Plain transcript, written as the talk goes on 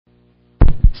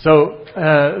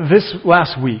This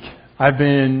last week, I've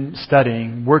been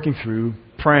studying, working through,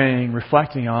 praying,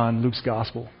 reflecting on Luke's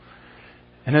gospel.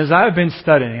 And as I've been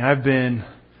studying,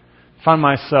 found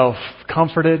myself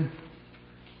comforted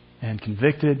and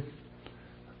convicted,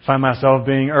 find myself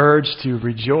being urged to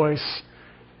rejoice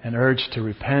and urged to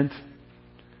repent.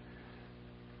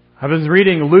 I've been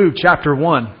reading Luke chapter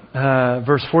 1,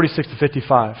 verse 46 to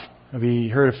 55. We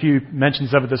heard a few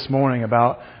mentions of it this morning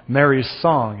about Mary's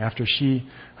song after she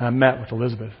met with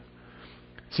Elizabeth.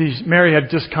 See, Mary had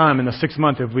just come in the 6th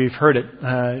month, if we've heard it.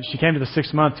 She came to the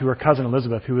 6th month to her cousin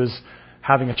Elizabeth, who was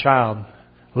having a child.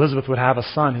 Elizabeth would have a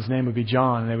son. His name would be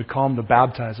John, and they would call him the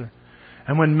baptizer.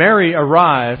 And when Mary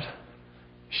arrived,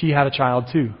 she had a child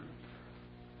too,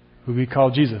 who we call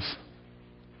Jesus,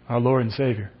 our Lord and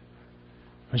Savior.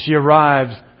 When she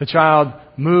arrived, the child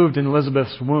moved in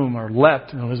Elizabeth's womb, or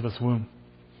leapt in Elizabeth's womb.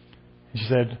 And she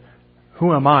said,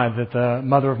 "Who am I that the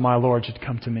mother of my Lord should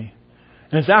come to me?"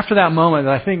 And it's after that moment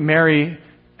that I think Mary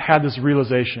had this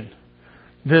realization,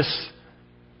 this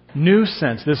new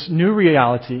sense, this new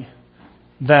reality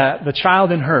that the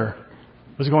child in her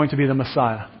was going to be the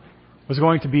Messiah, was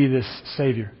going to be this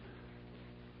Savior.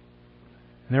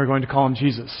 And they were going to call him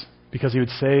Jesus because he would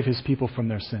save his people from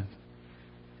their sins.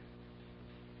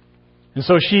 And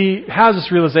so she has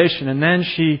this realization, and then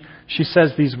she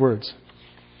says these words.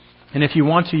 And if you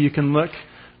want to, you can look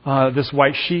this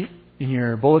white sheet in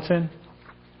your bulletin,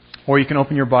 or you can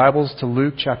open your Bibles to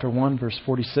Luke chapter 1, verse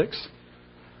 46.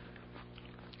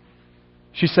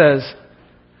 She says,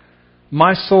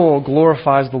 "My soul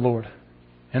glorifies the Lord,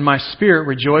 and my spirit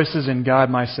rejoices in God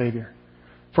my Savior,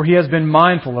 for he has been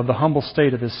mindful of the humble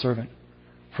state of his servant.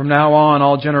 From now on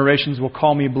all generations will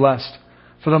call me blessed,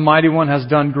 for the Mighty One has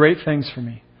done great things for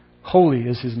me. Holy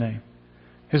is his name.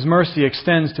 His mercy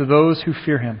extends to those who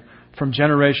fear him from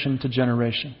generation to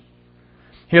generation.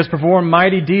 He has performed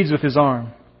mighty deeds with his arm.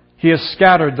 He has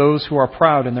scattered those who are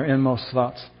proud in their inmost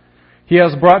thoughts. He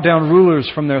has brought down rulers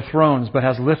from their thrones, but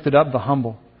has lifted up the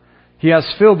humble. He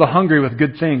has filled the hungry with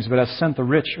good things, but has sent the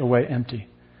rich away empty.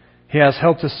 He has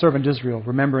helped his servant Israel,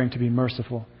 remembering to be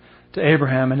merciful to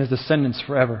Abraham and his descendants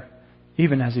forever,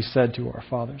 even as he said to our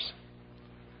fathers."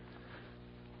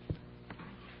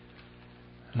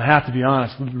 And I have to be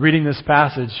honest, reading this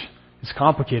passage is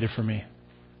complicated for me.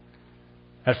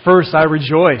 At first, I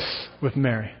rejoice with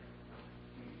Mary.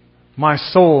 My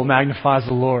soul magnifies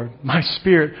the Lord. My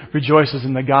spirit rejoices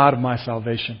in the God of my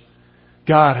salvation.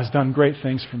 God has done great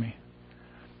things for me.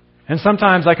 And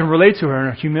sometimes I can relate to her in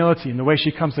her humility and the way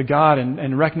she comes to God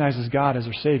and recognizes God as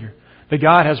her Savior. That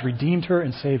God has redeemed her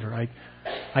and saved her.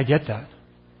 I get that.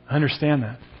 I understand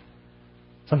that.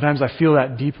 Sometimes I feel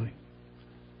that deeply.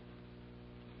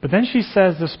 But then she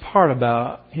says this part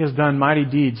about he has done mighty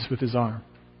deeds with his arm.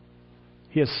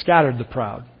 He has scattered the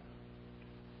proud.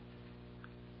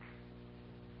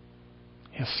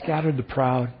 He has scattered the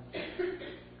proud.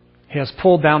 He has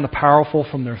pulled down the powerful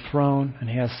from their throne, and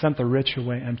he has sent the rich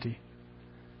away empty.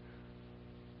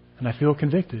 And I feel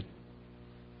convicted.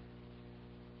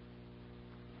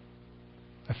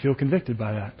 I feel convicted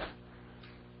by that.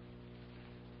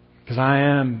 Because I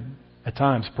am, at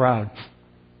times, proud.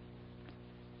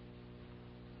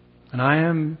 And I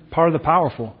am part of the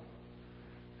powerful.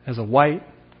 As a white,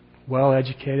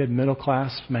 well-educated,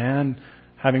 middle-class man,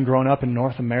 having grown up in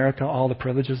North America, all the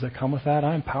privileges that come with that,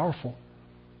 I am powerful.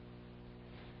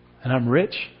 And I'm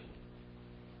rich.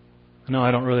 I know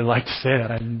I don't really like to say that.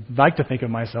 I like to think of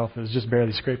myself as just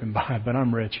barely scraping by, but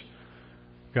I'm rich.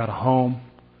 Got a home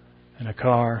and a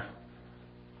car.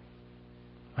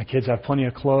 My kids have plenty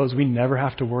of clothes. We never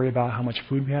have to worry about how much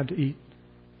food we have to eat.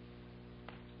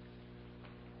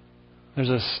 There's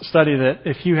a study that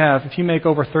if you make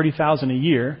over $30,000 a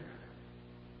year,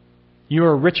 you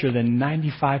are richer than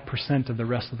 95% of the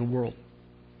rest of the world.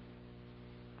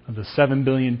 Of the 7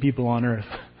 billion people on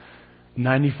earth,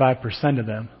 95% of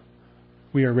them,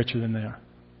 we are richer than they are.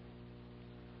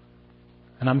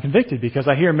 And I'm convicted because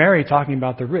I hear Mary talking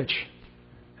about the rich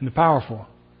and the powerful.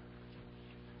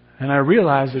 And I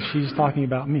realize that she's talking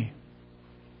about me.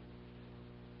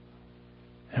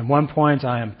 At one point,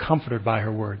 I am comforted by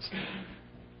her words.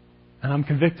 And I'm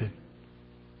convicted.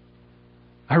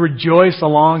 I rejoice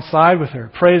alongside with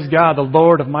her. Praise God, the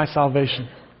Lord of my salvation.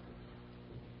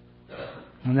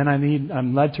 And then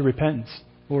I'm led to repentance.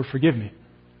 Lord, forgive me.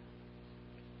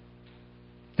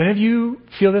 Do any of you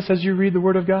feel this as you read the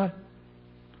Word of God?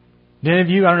 Do any of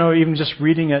you, I don't know, even just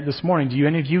reading it this morning, do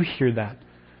any of you hear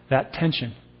that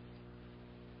tension?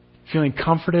 Feeling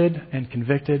comforted and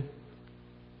convicted?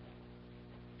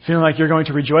 Feeling like you're going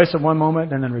to rejoice at one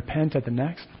moment and then repent at the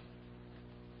next?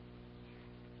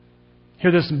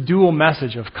 Hear this dual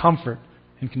message of comfort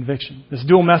and conviction. This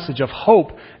dual message of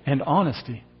hope and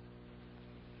honesty,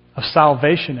 of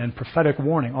salvation and prophetic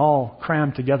warning, all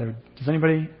crammed together. Does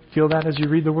anybody feel that as you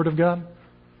read the Word of God?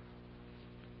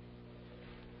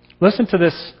 Listen to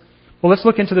this. Well, let's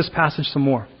look into this passage some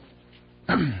more.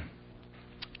 Let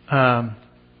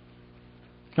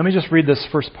me just read this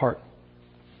first part.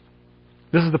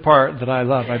 This is the part that I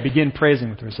love. I begin praising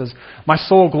with her. It says, "My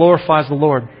soul glorifies the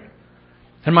Lord,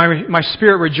 and my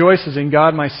spirit rejoices in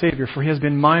God my Savior, for He has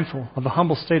been mindful of the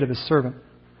humble state of His servant.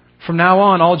 From now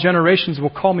on, all generations will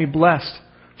call me blessed,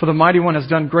 for the Mighty One has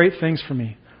done great things for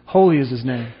me. Holy is His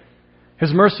name.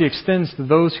 His mercy extends to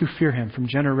those who fear Him from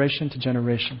generation to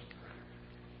generation."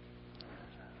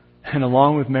 And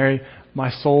along with Mary, my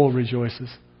soul rejoices.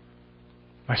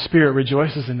 My spirit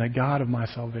rejoices in the God of my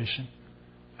salvation.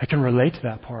 I can relate to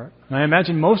that part. And I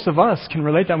imagine most of us can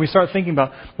relate to that when we start thinking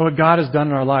about what God has done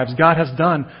in our lives. God has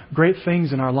done great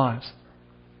things in our lives.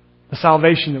 The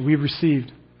salvation that we've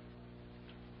received.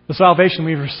 The salvation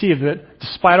we've received that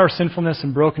despite our sinfulness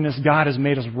and brokenness, God has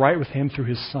made us right with Him through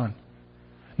His Son.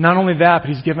 Not only that, but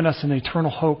He's given us an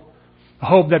eternal hope. A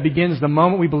hope that begins the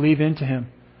moment we believe into Him.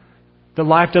 That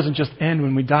life doesn't just end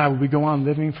when we die, but we go on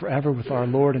living forever with our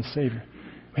Lord and Savior.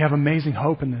 We have amazing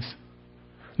hope in this.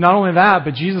 Not only that,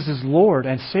 but Jesus is Lord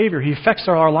and Savior. He affects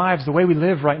our lives the way we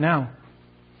live right now.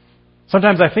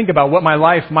 Sometimes I think about what my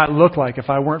life might look like if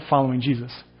I weren't following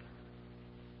Jesus.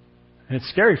 And it's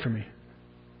scary for me.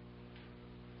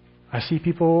 I see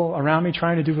people around me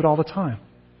trying to do it all the time.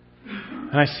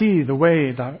 And I see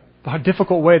the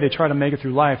difficult way they try to make it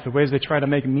through life, the ways they try to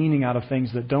make meaning out of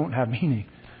things that don't have meaning.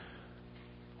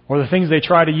 Or the things they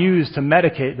try to use to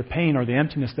medicate the pain or the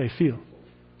emptiness they feel.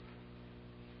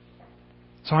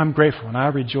 So I'm grateful and I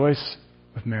rejoice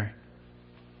with Mary.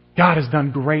 God has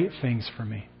done great things for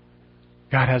me.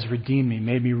 God has redeemed me,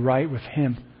 made me right with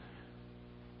Him.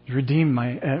 He's redeemed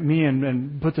me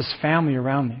and put this family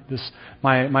around me,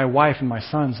 my wife and my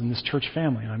sons and this church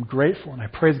family. And I'm grateful and I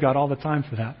praise God all the time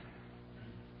for that.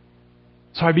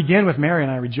 So I begin with Mary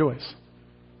and I rejoice.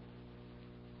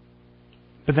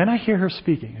 But then I hear her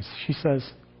speaking. She says,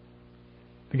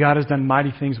 that God has done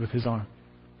mighty things with His arm.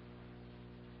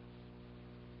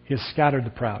 He has scattered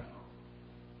the proud.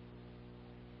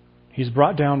 He's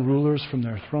brought down rulers from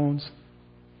their thrones.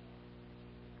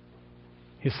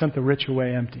 He has sent the rich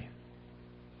away empty.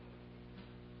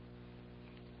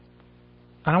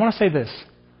 And I want to say this.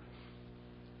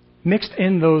 Mixed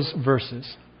in those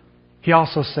verses, He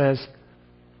also says,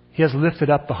 He has lifted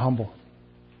up the humble.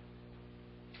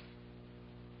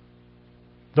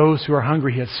 Those who are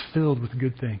hungry, He has filled with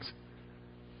good things.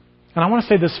 And I want to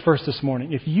say this first this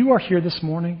morning. If you are here this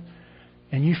morning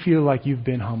and you feel like you've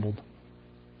been humbled,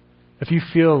 if you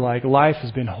feel like life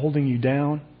has been holding you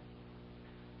down,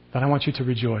 then I want you to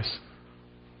rejoice.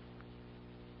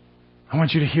 I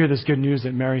want you to hear this good news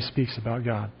that Mary speaks about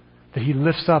God. That He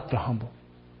lifts up the humble.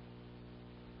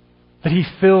 That He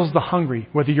fills the hungry.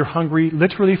 Whether you're hungry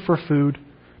literally for food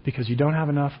because you don't have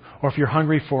enough, or if you're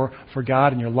hungry for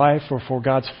God in your life, or for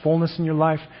God's fullness in your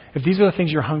life, if these are the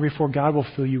things you're hungry for, God will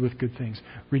fill you with good things.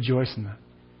 Rejoice in that.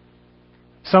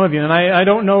 Some of you, and I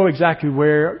don't know exactly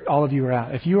where all of you are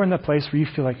at. If you are in that place where you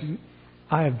feel like,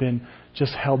 I have been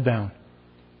just held down,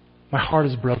 my heart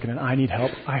is broken and I need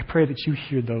help, I pray that you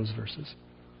hear those verses.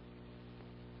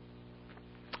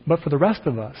 But for the rest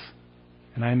of us,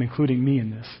 and I am including me in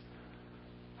this,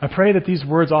 I pray that these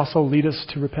words also lead us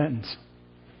to repentance.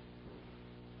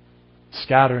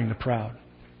 Scattering the proud,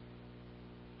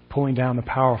 pulling down the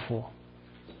powerful,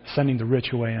 sending the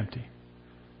rich away empty.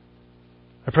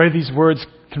 I pray these words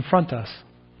confront us,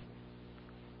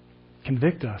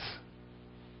 convict us,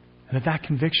 and that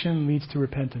conviction leads to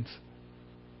repentance.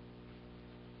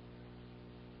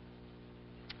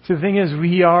 See, the thing is,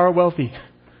 we are wealthy.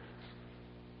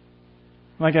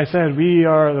 Like I said, we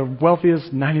are the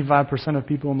wealthiest 95% of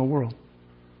people in the world.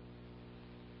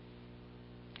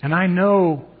 And I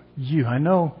know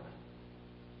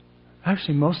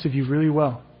actually most of you really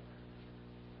well.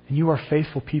 And you are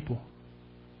faithful people.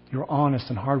 You're honest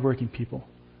and hardworking people.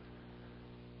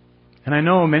 And I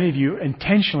know many of you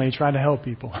intentionally try to help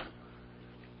people.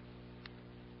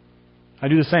 I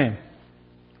do the same.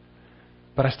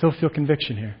 But I still feel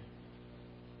conviction here.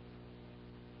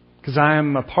 Because I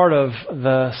am a part of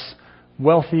the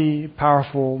wealthy,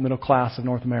 powerful middle class of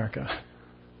North America.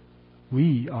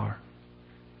 We are.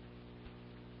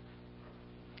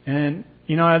 And,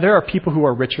 there are people who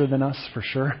are richer than us, for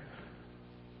sure.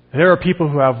 There are people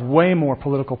who have way more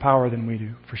political power than we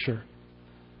do, for sure.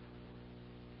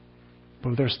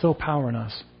 But there's still power in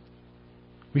us.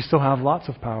 We still have lots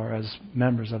of power as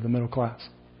members of the middle class.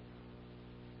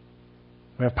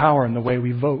 We have power in the way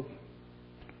we vote.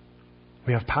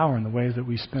 We have power in the ways that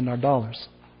we spend our dollars.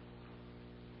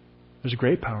 There's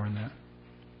great power in that.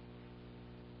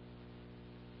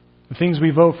 The things we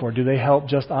vote for, do they help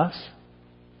just us?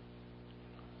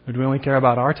 Or do we only care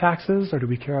about our taxes? Or do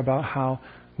we care about how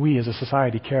we as a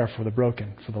society care for the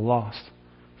broken, for the lost,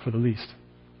 for the least?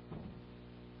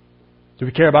 Do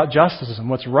we care about justice and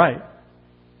what's right,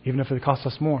 even if it costs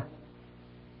us more?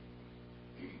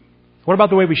 What about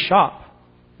the way we shop?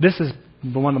 This is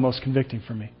the one of the most convicting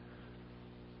for me.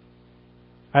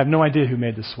 I have no idea who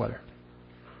made this sweater.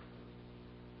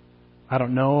 I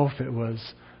don't know if it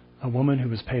was a woman who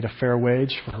was paid a fair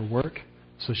wage for her work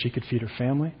so she could feed her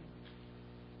family,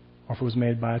 or if it was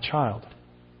made by a child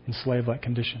in slave-like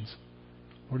conditions.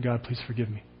 Lord God, please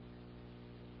forgive me.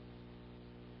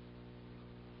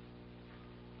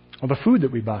 Or the food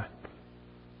that we buy.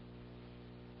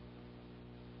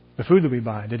 The food that we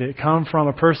buy, did it come from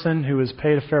a person who was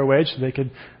paid a fair wage so they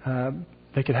could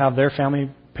have their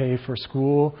family pay for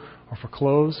school or for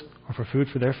clothes or for food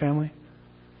for their family?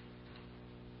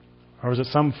 Or was it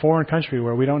some foreign country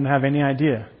where we don't have any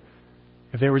idea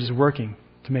if they were just working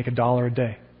to make $1 a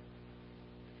day?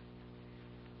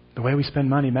 The way we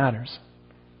spend money matters.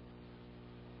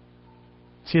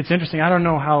 See, it's interesting. I don't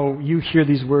know how you hear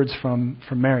these words from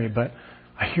Mary, but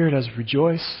I hear it as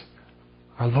rejoice.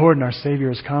 Our Lord and our Savior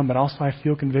has come, but also I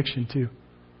feel conviction too.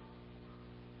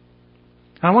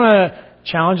 I want to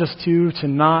challenge us too to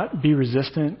not be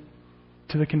resistant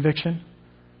to the conviction,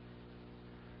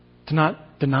 to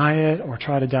not deny it or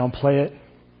try to downplay it.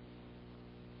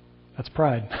 That's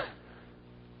pride.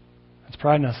 That's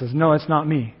pride in us. Says, no, it's not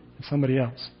me. It's somebody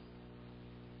else.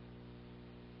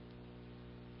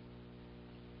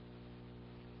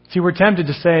 See, we're tempted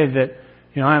to say that,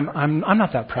 I'm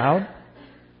not that proud.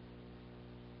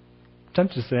 I'm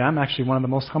tempted to say I'm actually one of the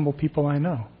most humble people I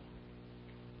know.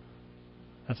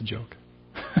 That's a joke.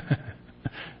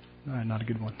 No, not a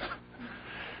good one.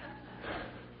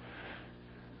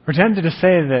 We're tempted to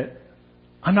say that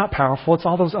I'm not powerful, it's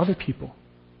all those other people.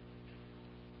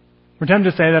 We're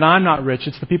tempted to say that I'm not rich,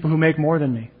 it's the people who make more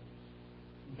than me.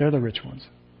 They're the rich ones.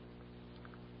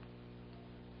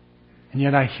 And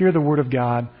yet I hear the Word of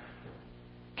God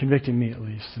convicting me at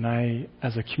least. And I,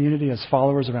 as a community, as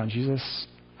followers around Jesus,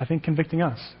 I think convicting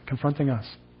us, confronting us.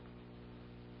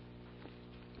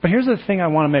 But here's the thing I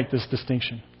want to make this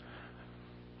distinction.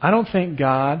 I don't think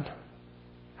God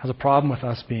has a problem with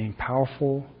us being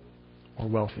powerful or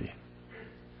wealthy.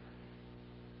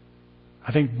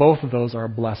 I think both of those are a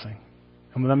blessing.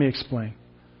 And let me explain.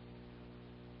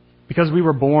 Because we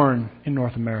were born in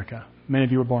North America. Many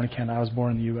of you were born in Canada. I was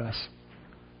born in the U.S.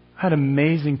 I had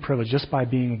amazing privilege just by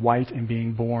being white and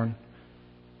being born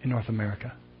in North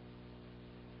America.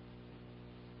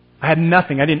 I had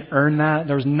nothing. I didn't earn that.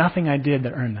 There was nothing I did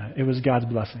that earned that. It was God's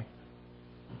blessing.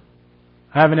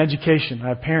 I have an education. I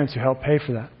have parents who helped pay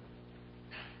for that,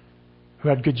 who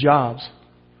had good jobs.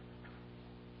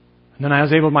 And then I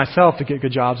was able myself to get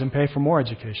good jobs and pay for more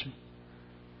education.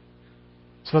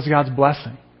 So that's God's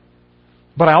blessing.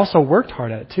 But I also worked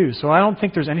hard at it too. So I don't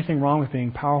think there's anything wrong with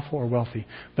being powerful or wealthy.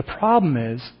 The problem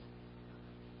is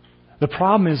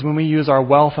when we use our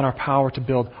wealth and our power to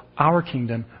build our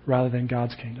kingdom rather than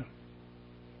God's kingdom.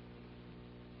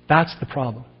 That's the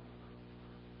problem.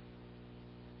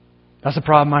 That's the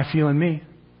problem I feel in me.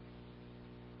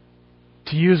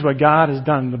 To use what God has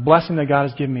done, the blessing that God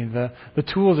has given me, the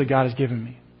tools that God has given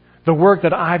me, the work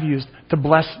that I've used to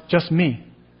bless just me,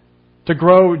 to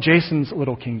grow Jason's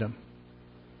little kingdom,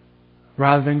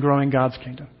 rather than growing God's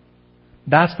kingdom.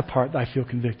 That's the part that I feel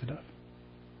convicted of.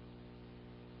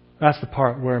 That's the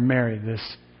part where Mary,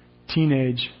 this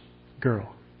teenage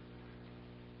girl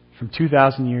from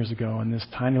 2,000 years ago in this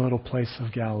tiny little place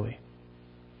of Galilee,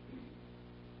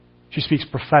 she speaks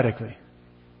prophetically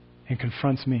and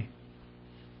confronts me.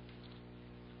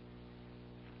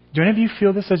 Do any of you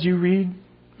feel this as you read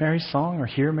Mary's song or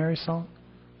hear Mary's song?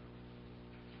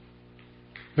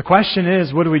 The question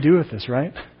is, what do we do with this,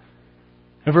 right?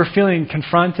 If we're feeling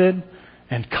confronted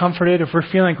and comforted, if we're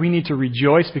feeling like we need to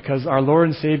rejoice because our Lord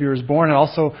and Savior is born, and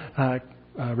also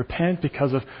repent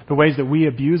because of the ways that we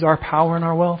abuse our power and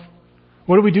our wealth,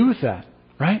 what do we do with that,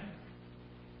 right?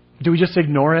 Do we just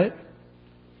ignore it?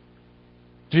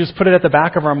 Do we just put it at the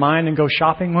back of our mind and go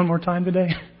shopping one more time today?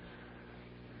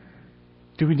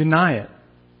 Do we deny it?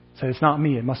 Say, it's not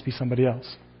me, it must be somebody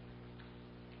else.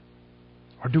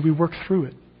 Or do we work through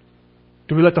it?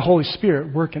 Do we let the Holy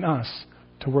Spirit work in us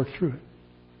to work through it?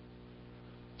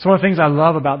 So one of the things I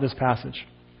love about this passage,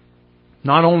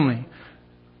 not only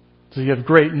does it give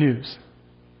great news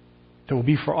that will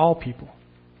be for all people,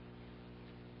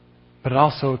 but it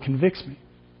also convicts me.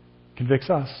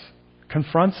 convicts us,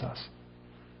 confronts us.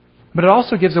 But it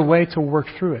also gives a way to work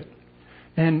through it.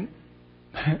 And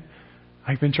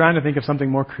I've been trying to think of something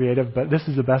more creative, but this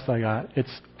is the best I got.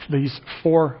 It's these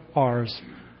 4 R's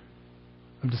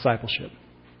of discipleship.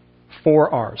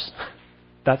 4 R's.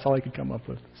 That's all I could come up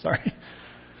with. Sorry.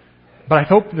 But I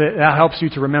hope that helps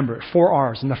you to remember it. 4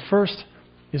 R's. And the first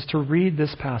is to read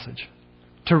this passage.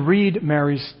 To read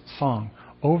Mary's song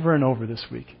over and over this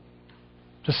week.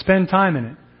 To spend time in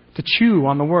it. To chew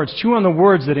on the words. Chew on the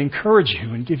words that encourage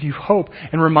you and give you hope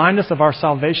and remind us of our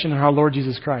salvation in our Lord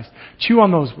Jesus Christ. Chew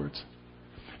on those words.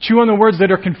 Chew on the words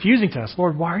that are confusing to us.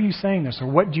 Lord, why are you saying this? Or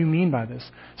what do you mean by this?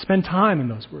 Spend time in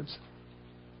those words.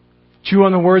 Chew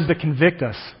on the words that convict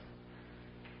us.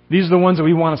 These are the ones that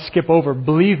we want to skip over.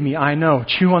 Believe me, I know.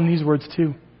 Chew on these words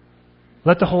too.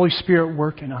 Let the Holy Spirit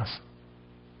work in us.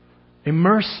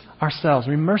 Immerse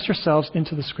yourselves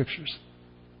into the Scriptures.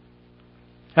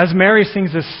 As Mary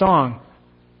sings this song,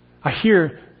 I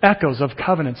hear echoes of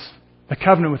covenants. The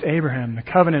covenant with Abraham, the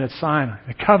covenant at Sinai,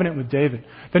 the covenant with David,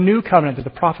 the new covenant that the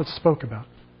prophets spoke about.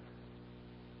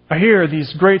 I hear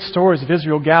these great stories of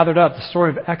Israel gathered up, the story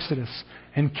of Exodus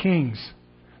and Kings,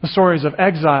 the stories of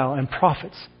exile and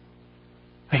prophets.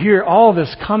 I hear all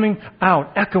this coming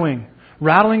out, echoing,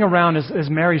 rattling around as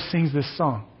Mary sings this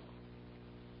song.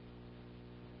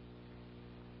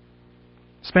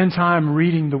 Spend time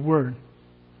reading the Word.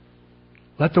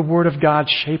 Let the Word of God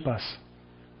shape us.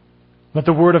 Let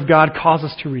the Word of God cause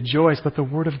us to rejoice. Let the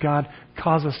Word of God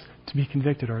cause us to be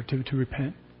convicted or to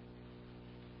repent.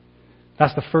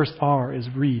 That's the first R, is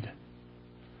read.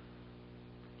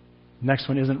 The next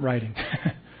one isn't writing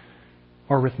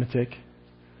or arithmetic.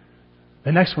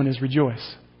 The next one is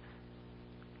rejoice.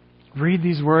 Read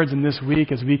these words in this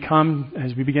week as we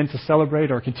begin to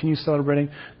celebrate or continue celebrating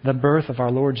the birth of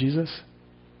our Lord Jesus.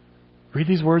 Read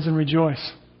these words and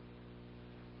rejoice.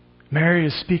 Mary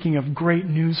is speaking of great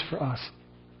news for us.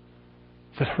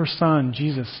 That her Son,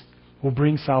 Jesus, will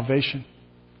bring salvation.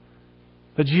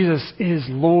 That Jesus is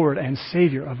Lord and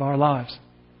Savior of our lives.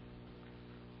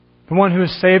 The one who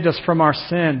has saved us from our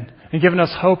sin and given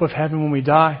us hope of heaven when we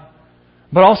die.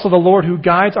 But also the Lord who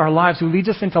guides our lives, who leads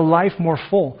us into life more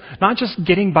full. Not just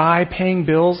getting by, paying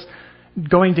bills,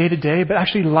 going day to day, but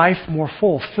actually life more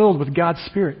full, filled with God's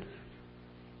Spirit.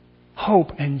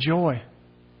 Hope and joy.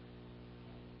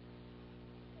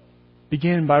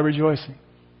 Begin by rejoicing.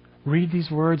 Read these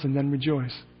words and then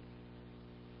rejoice.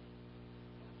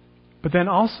 But then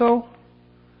also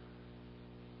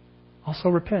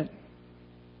repent.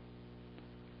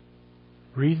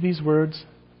 Read these words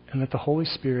and let the Holy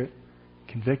Spirit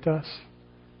convict us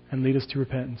and lead us to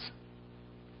repentance.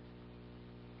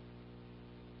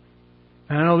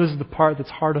 And I know this is the part that's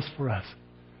hardest for us.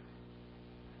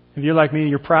 If you're like me,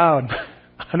 you're proud.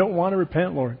 I don't want to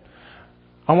repent, Lord.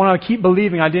 I want to keep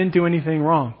believing I didn't do anything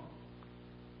wrong.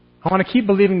 I want to keep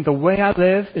believing the way I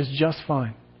live is just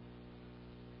fine.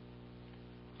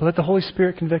 But let the Holy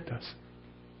Spirit convict us.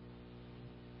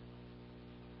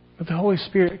 Let the Holy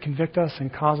Spirit convict us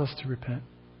and cause us to repent.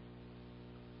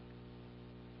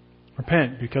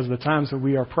 Repent because of the times that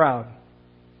we are proud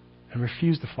and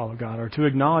refuse to follow God or to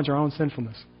acknowledge our own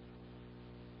sinfulness.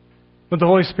 Let the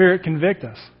Holy Spirit convict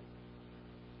us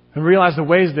and realize the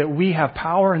ways that we have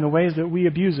power and the ways that we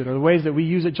abuse it, or the ways that we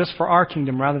use it just for our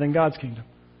kingdom rather than God's kingdom.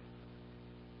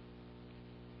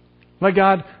 Let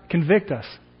God convict us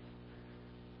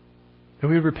that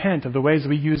we repent of the ways that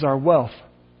we use our wealth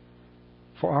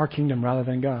for our kingdom rather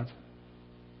than God's.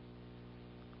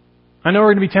 I know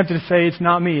we're going to be tempted to say it's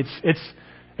not me.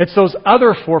 It's those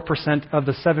other 4% of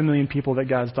the 7 million people that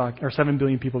God's or 7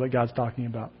 billion people that God's talking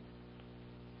about.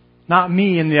 Not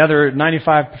me and the other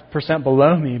 95%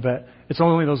 below me, but it's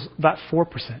only that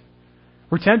 4%.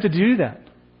 We're tempted to do that.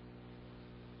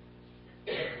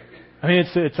 I mean,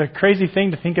 it's a crazy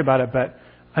thing to think about it, but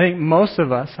I think most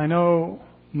of us,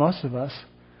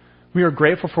 we are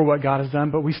grateful for what God has done,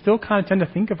 but we still kind of tend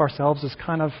to think of ourselves as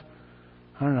kind of,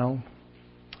 I don't know,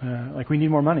 like we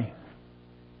need more money.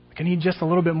 Like I need just a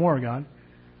little bit more, God.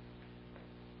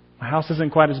 My house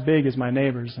isn't quite as big as my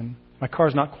neighbor's, and my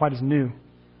car's not quite as new.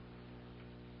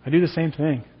 I do the same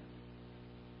thing.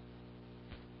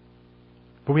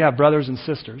 But we have brothers and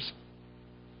sisters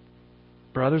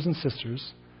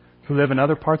who live in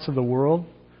other parts of the world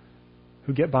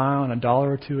who get by on $1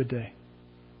 or $2 a day.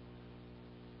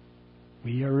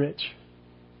 We are rich.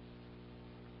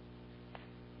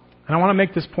 And I want to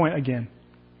make this point again.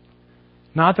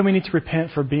 Not that we need to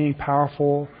repent for being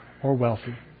powerful or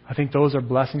wealthy. I think those are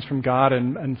blessings from God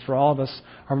and for all of us,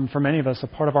 or for many of us, a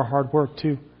part of our hard work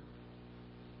too.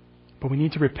 But we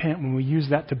need to repent when we use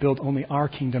that to build only our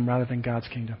kingdom rather than God's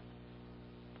kingdom.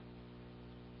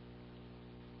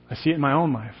 I see it in my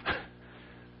own life.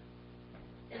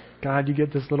 God, you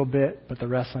get this little bit, but the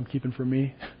rest I'm keeping for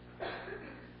me.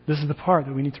 This is the part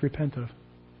that we need to repent of.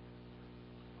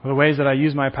 Or the ways that I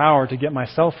use my power to get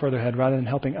myself further ahead rather than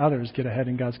helping others get ahead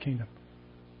in God's kingdom.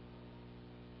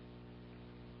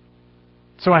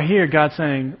 So I hear God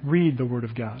saying, read the Word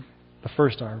of God. The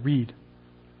first R, read.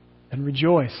 And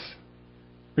rejoice.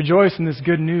 Rejoice in this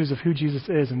good news of who Jesus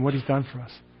is and what He's done for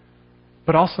us.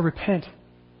 But also repent.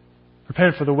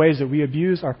 Repent for the ways that we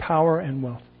abuse our power and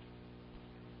wealth.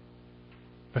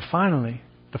 But finally,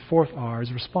 the fourth R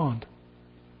is respond.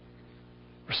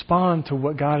 Respond to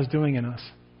what God is doing in us.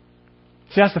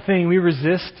 See, that's the thing. We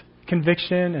resist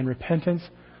conviction and repentance,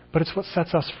 but it's what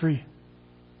sets us free.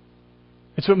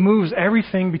 It's what moves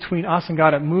everything between us and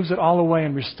God. It moves it all away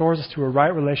and restores us to a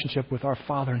right relationship with our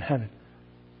Father in heaven.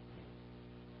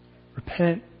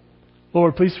 Repent.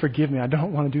 Lord, please forgive me. I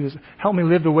don't want to do this. Help me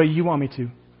live the way you want me to.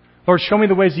 Lord, show me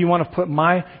the ways you want to put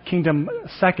my kingdom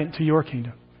second to your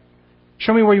kingdom.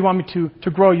 Show me where you want me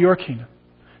to grow your kingdom.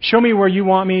 Show me where you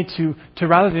want me to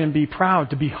rather than be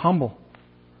proud, to be humble,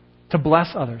 to bless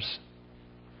others.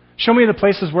 Show me the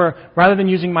places where, rather than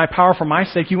using my power for my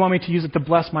sake, you want me to use it to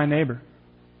bless my neighbor,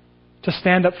 to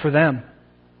stand up for them,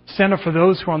 stand up for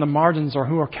those who are on the margins or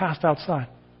who are cast outside.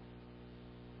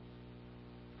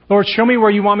 Lord, show me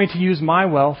where you want me to use my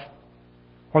wealth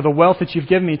or the wealth that you've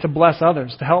given me to bless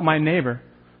others, to help my neighbor,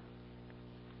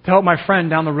 to help my friend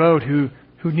down the road who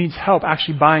needs help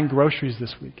actually buying groceries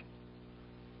this week.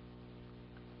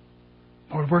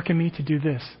 Lord, work in me to do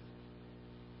this.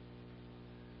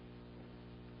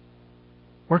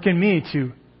 Work in me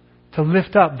to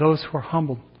lift up those who are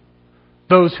humbled,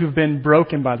 those who've been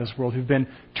broken by this world, who've been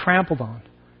trampled on,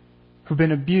 who've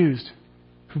been abused,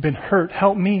 who've been hurt.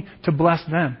 Help me to bless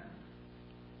them.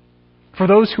 For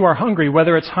those who are hungry,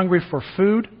 whether it's hungry for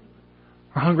food,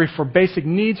 or hungry for basic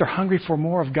needs, or hungry for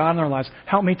more of God in their lives,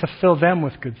 help me to fill them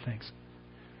with good things.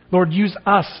 Lord, use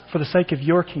us for the sake of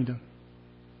your kingdom.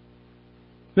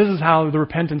 This is how the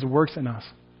repentance works in us.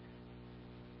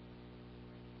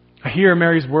 I hear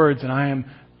Mary's words and I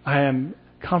am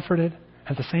comforted.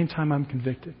 At the same time, I'm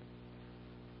convicted.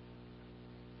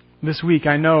 This week,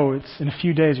 I know it's in a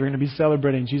few days we're going to be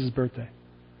celebrating Jesus' birthday.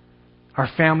 Our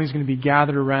family's going to be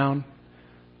gathered around.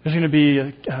 There's going to be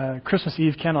a Christmas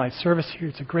Eve candlelight service here.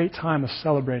 It's a great time of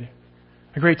celebrating.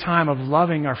 A great time of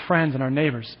loving our friends and our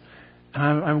neighbors.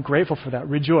 And I'm grateful for that.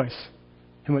 Rejoice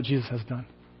in what Jesus has done.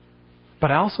 But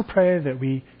I also pray that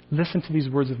we listen to these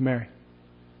words of Mary.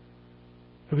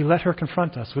 That we let her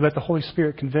confront us. We let the Holy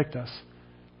Spirit convict us.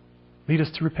 Lead us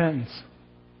to repentance.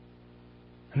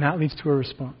 And that leads to a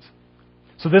response.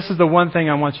 So this is the one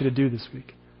thing I want you to do this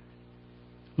week.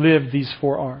 Live these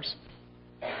 4 R's.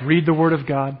 Read the Word of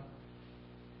God.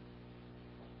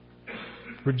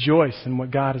 Rejoice in what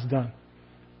God has done.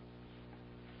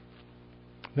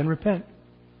 Then repent.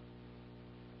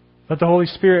 Let the Holy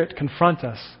Spirit confront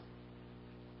us.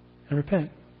 And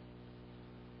repent.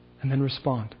 And then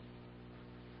respond.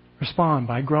 Respond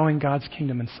by growing God's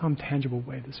kingdom in some tangible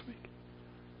way this week.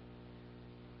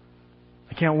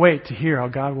 I can't wait to hear how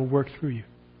God will work through you.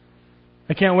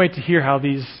 I can't wait to hear how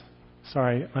these,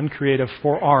 uncreative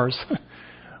 4 R's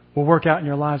will work out in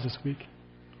your lives this week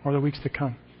or the weeks to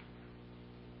come.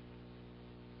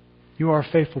 You are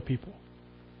faithful people.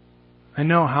 I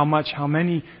know how much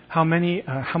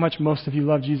most of you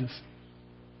love Jesus.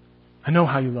 I know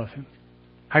how you love Him,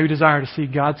 how you desire to see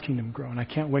God's kingdom grow, and I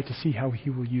can't wait to see how He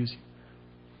will use you.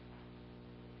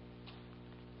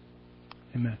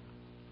 Amen.